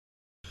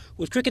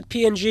With Cricket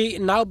PNG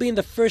now being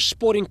the first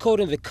sporting code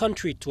in the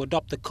country to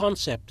adopt the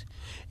concept,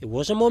 it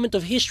was a moment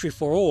of history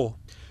for all.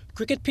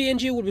 Cricket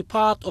PNG will be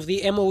part of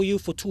the MOU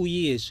for 2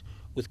 years,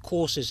 with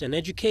courses and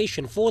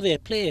education for their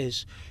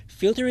players,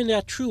 filtering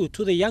that through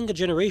to the younger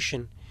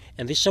generation,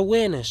 and this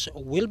awareness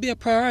will be a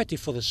priority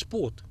for the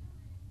sport.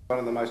 One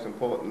of the most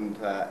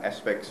important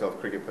aspects of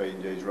Cricket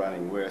PNG's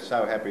running. We're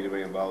so happy to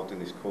be involved in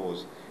this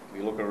cause. If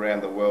you look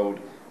around the world,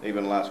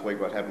 even last week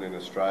what happened in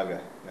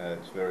Australia,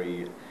 it's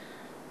very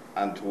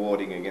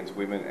untowarding against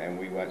women, and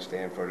we won't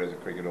stand for it as a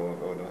cricket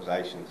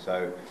organisation.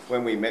 So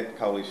when we met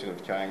Coalition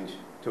of Change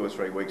 2 or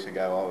 3 weeks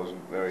ago, I was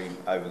very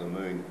over the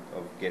moon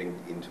of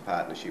getting into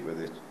partnership with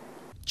it.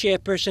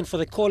 Chairperson for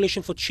the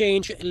Coalition for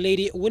Change,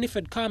 Lady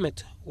Winifred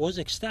Carmet, was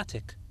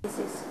ecstatic. This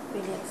is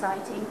really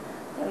exciting.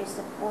 There is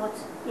support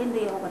in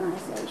the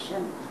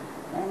organisation,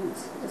 and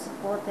the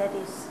support that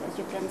is, as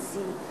you can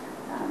see,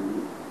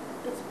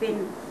 it's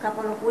been a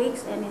couple of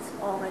weeks and it's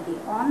already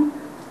on.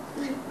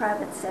 The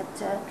private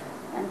sector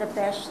and the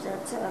bash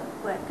that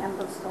Greg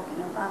Campbell's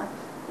talking about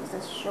is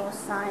a sure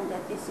sign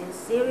that this is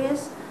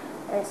serious.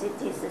 As it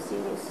is a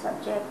serious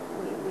subject,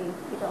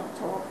 we don't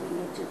talk, we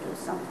need to do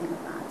something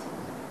about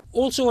it.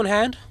 Also on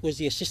hand was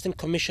the Assistant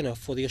Commissioner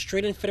for the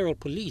Australian Federal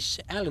Police,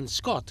 Alan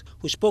Scott,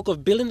 who spoke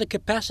of building the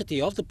capacity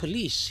of the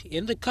police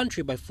in the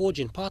country by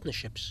forging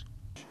partnerships.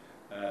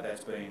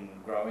 That's been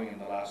growing in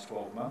the last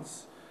 12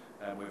 months.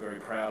 We're very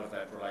proud of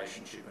that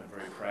relationship and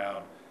very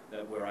proud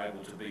that we're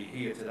able to be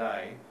here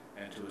today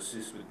and to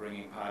assist with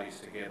bringing parties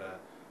together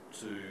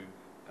to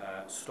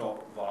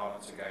stop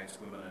violence against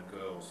women and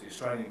girls. The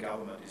Australian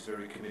government is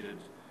very committed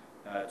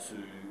to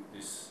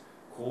this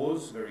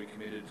cause, very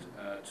committed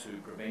to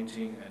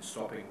preventing and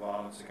stopping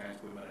violence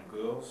against women and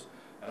girls,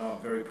 and I'm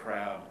very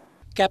proud.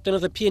 Captain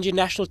of the PNG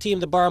national team,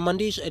 the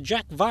Barramundis,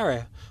 Jack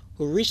Vara,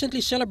 who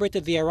recently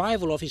celebrated the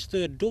arrival of his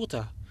third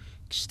daughter,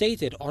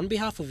 stated on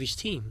behalf of his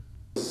team.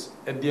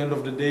 At the end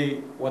of the day,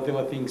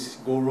 whatever things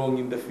go wrong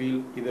in the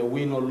field, either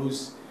win or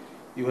lose,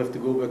 you have to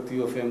go back to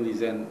your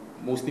families, and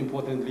most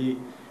importantly,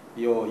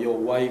 your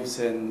wives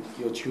and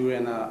your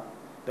children are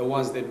the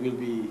ones that will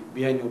be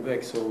behind your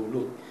back. So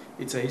look,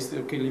 it's a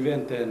historical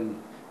event,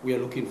 and we are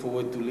looking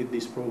forward to lead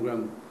this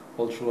program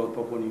all throughout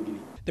Papua New Guinea.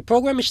 The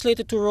program is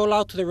slated to roll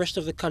out to the rest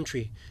of the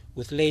country,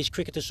 with Lays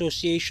Cricket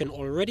Association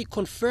already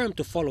confirmed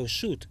to follow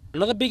suit.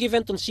 Another big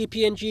event on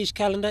CPNG's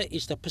calendar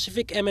is the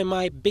Pacific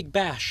MMI Big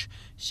Bash,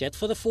 set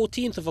for the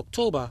 14th of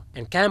October,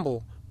 and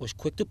Campbell was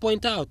quick to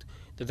point out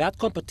that that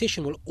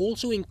competition will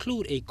also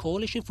include a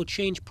Coalition for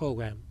Change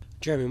program.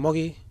 Jeremy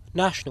Moggy,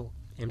 National,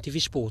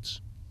 EMTV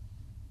Sports.